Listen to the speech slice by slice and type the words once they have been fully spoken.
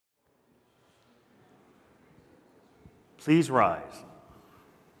Please rise.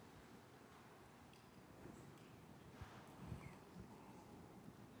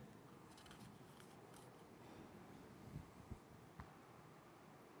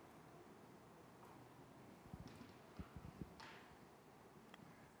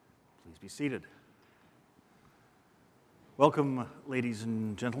 Please be seated. Welcome, ladies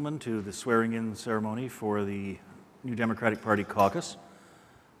and gentlemen, to the swearing-in ceremony for the New Democratic Party Caucus.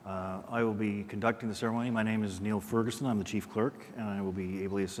 I will be conducting the ceremony. My name is Neil Ferguson. I'm the Chief Clerk, and I will be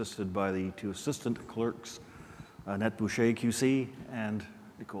ably assisted by the two assistant clerks, Annette Boucher, QC, and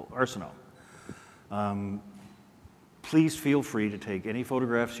Nicole Arsenault. Please feel free to take any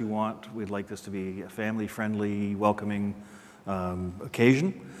photographs you want. We'd like this to be a family-friendly, welcoming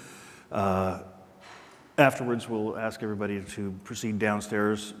occasion. Afterwards, we'll ask everybody to proceed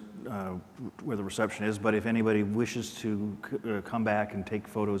downstairs where the reception is, but if anybody wishes to come back and take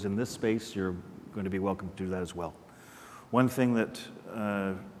photos in this space, you're going to be welcome to do that as well. One thing that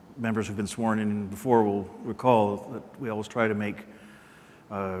members who've been sworn in before will recall that we always try to make,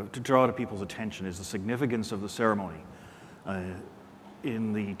 to draw to people's attention, is the significance of the ceremony.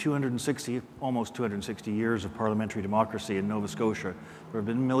 In the almost 260 years of parliamentary democracy in Nova Scotia, there have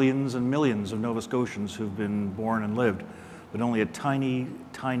been millions and millions of Nova Scotians who've been born and lived, but only a tiny,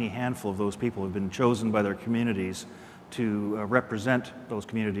 tiny handful of those people have been chosen by their communities to represent those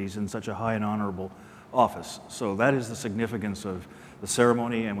communities in such a high and honorable office. So that is the significance of the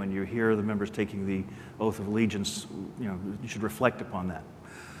ceremony, and when you hear the members taking the oath of allegiance, you should reflect upon that.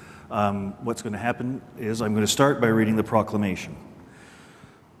 What's going to happen is I'm going to start by reading the proclamation.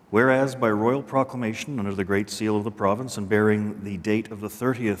 Whereas by royal proclamation under the Great Seal of the province and bearing the date of the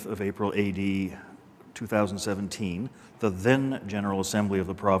 30th of April AD 2017, the then General Assembly of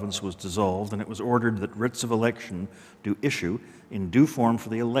the province was dissolved, and it was ordered that writs of election do issue in due form for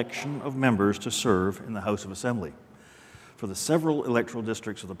the election of members to serve in the House of Assembly for the several electoral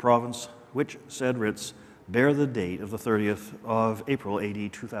districts of the province, which said writs bear the date of the 30th of April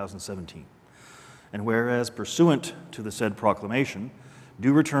AD 2017. And whereas pursuant to the said proclamation,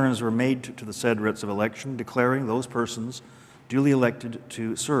 due returns were made to the said writs of election, declaring those persons duly elected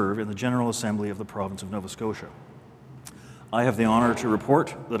to serve in the General Assembly of the Province of Nova Scotia. I have the honor to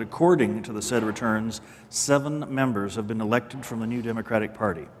report that according to the said returns, 7 members have been elected from the New Democratic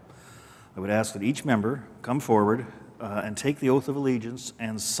Party. I would ask that each member come forward and take the oath of allegiance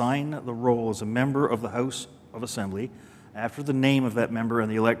and sign the roll as a member of the House of Assembly after the name of that member and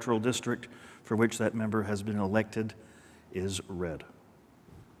the electoral district for which that member has been elected is read.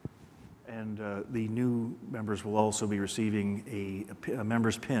 And the new members will also be receiving a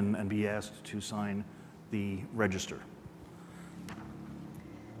member's pin and be asked to sign the register.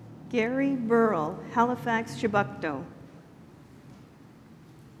 Gary Burrell, Halifax, Chebucto.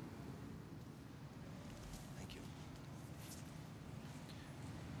 Thank you.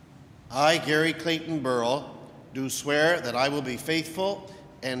 I, Gary Clayton Burrell, do swear that I will be faithful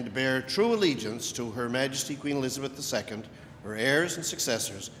and bear true allegiance to Her Majesty Queen Elizabeth II, her heirs and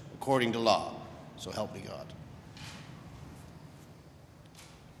successors, according to law. So help me God.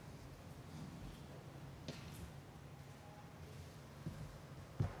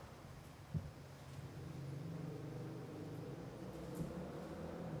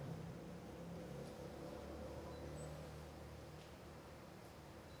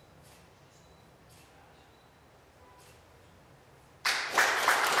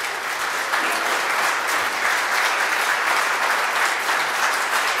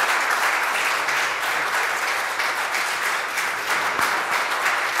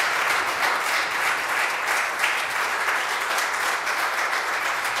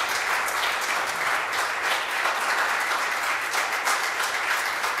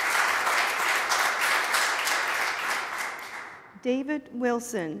 David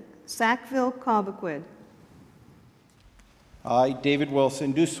Wilson, Sackville, Cobequid. I, David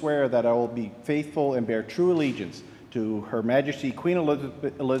Wilson, do swear that I will be faithful and bear true allegiance to Her Majesty Queen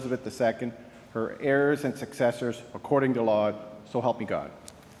Elizabeth II, her heirs and successors, according to law, so help me God.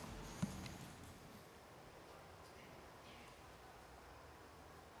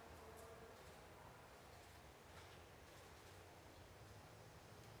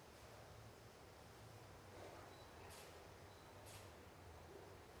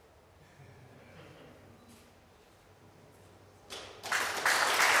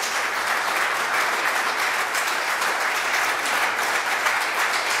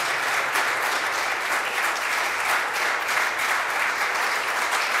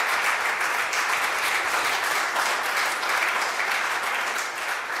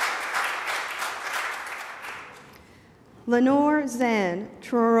 Lenore Zan,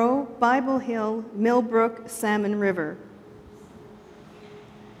 Truro, Bible Hill, Millbrook, Salmon River.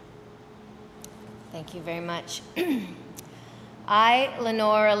 Thank you very much. I,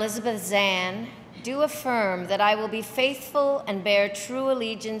 Lenore Elizabeth Zan, do affirm that I will be faithful and bear true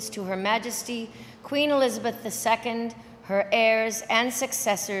allegiance to Her Majesty Queen Elizabeth II, her heirs and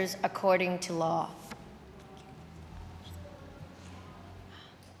successors according to law.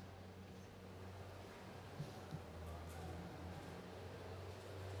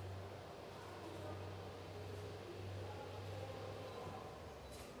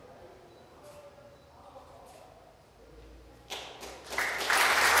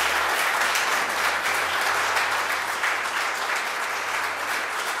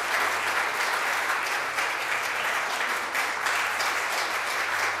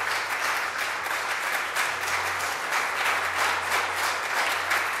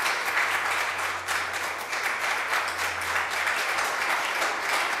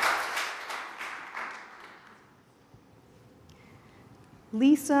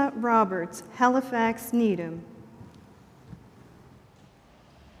 Lisa Roberts, Halifax, Needham.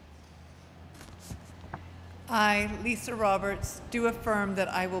 I, Lisa Roberts, do affirm that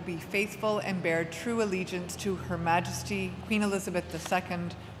I will be faithful and bear true allegiance to Her Majesty Queen Elizabeth II,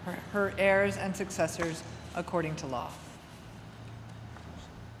 her heirs and successors, according to law.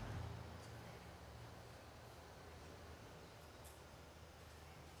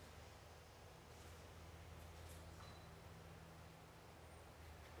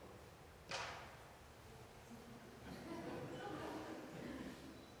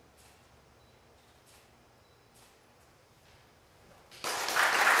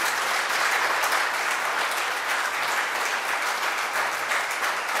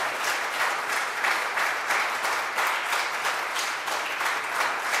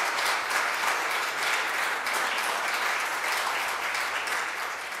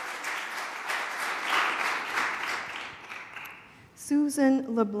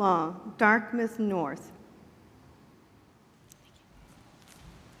 Susan LeBlanc, Dartmouth North.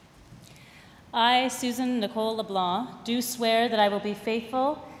 I, Susan Nicole LeBlanc, do swear that I will be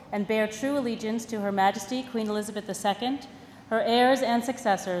faithful and bear true allegiance to Her Majesty Queen Elizabeth II, her heirs and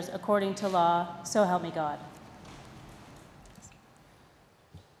successors, according to law, so help me God.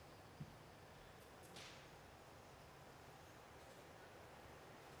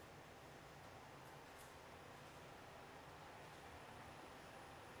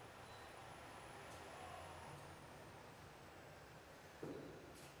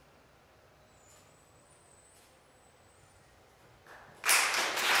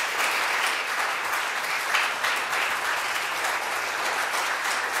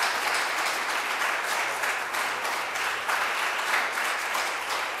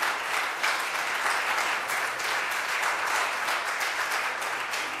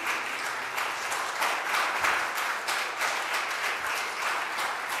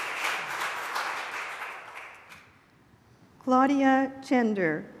 Claudia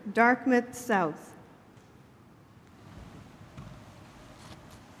Chender, Dartmouth South.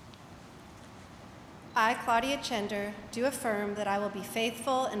 I, Claudia Chender, do affirm that I will be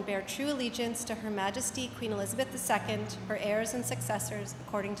faithful and bear true allegiance to Her Majesty Queen Elizabeth II, her heirs and successors,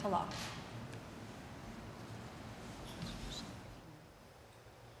 according to law.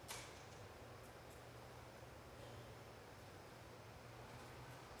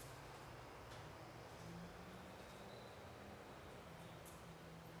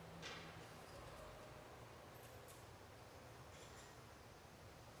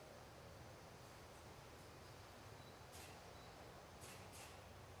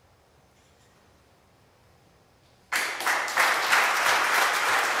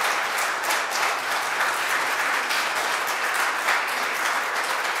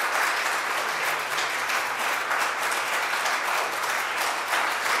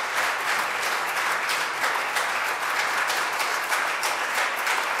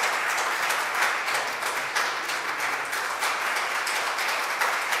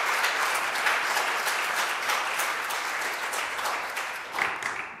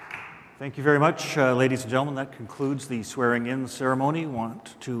 Thank you very much, ladies and gentlemen. That concludes the swearing-in ceremony. I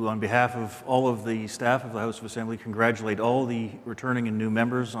want to, on behalf of all of the staff of the House of Assembly, congratulate all the returning and new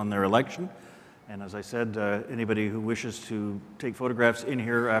members on their election. And as I said, anybody who wishes to take photographs in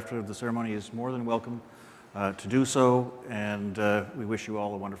here after the ceremony is more than welcome to do so, and we wish you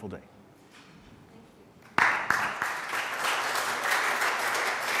all a wonderful day.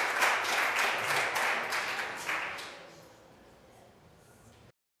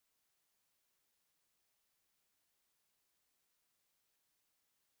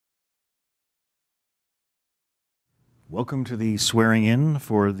 Welcome to the swearing-in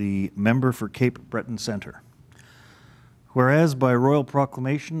for the member for Cape Breton Centre. Whereas by royal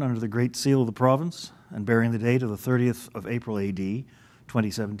proclamation under the Great Seal of the province and bearing the date of the 30th of April AD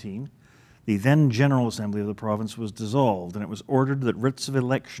 2017, the then General Assembly of the province was dissolved, and it was ordered that writs of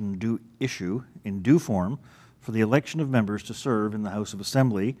election do issue in due form for the election of members to serve in the House of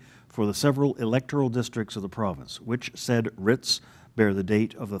Assembly for the several electoral districts of the province, which said writs bear the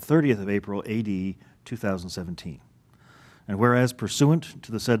date of the 30th of April AD 2017. And whereas pursuant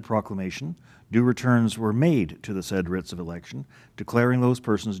to the said proclamation, due returns were made to the said writs of election, declaring those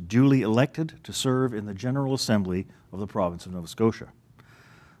persons duly elected to serve in the General Assembly of the province of Nova Scotia.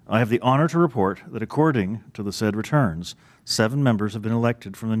 I have the honor to report that according to the said returns, 7 members have been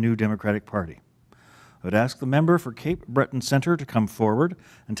elected from the New Democratic Party. I would ask the member for Cape Breton Centre to come forward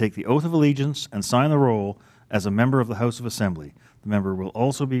and take the oath of allegiance and sign the roll as a member of the House of Assembly. The member will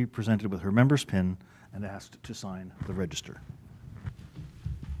also be presented with her member's pin and asked to sign the register.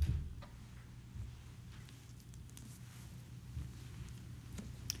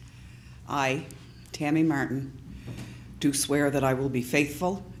 I, Tammy Martin, do swear that I will be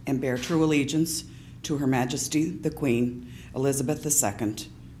faithful and bear true allegiance to Her Majesty the Queen Elizabeth II,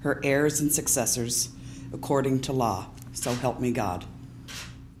 her heirs and successors, according to law. So help me God.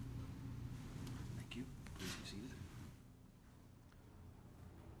 Thank you. Please be seated.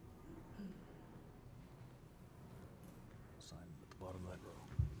 Sign at the bottom of that row.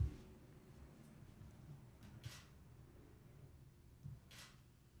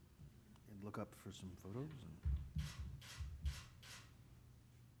 And look up for some photos.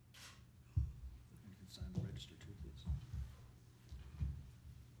 You can sign the register too, please.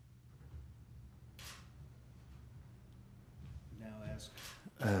 Now ask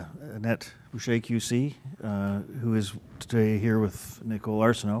Annette Boucher QC, who is today here with Nicole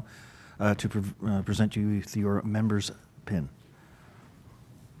Arsenault, to present you with your member's pin.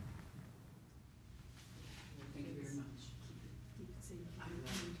 Thank you very much.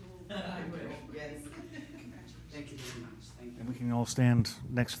 I will, yes. Thank you very much. Thank you. And we can all stand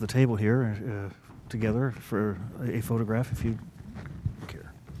next to the table here together for a photograph if you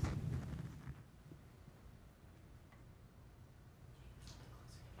care.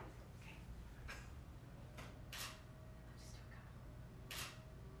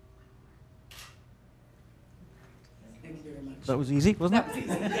 Thank you very much. That was easy, wasn't it?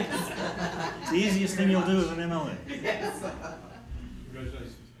 That was easy. It's the easiest thing you'll do as an MLA. Yes.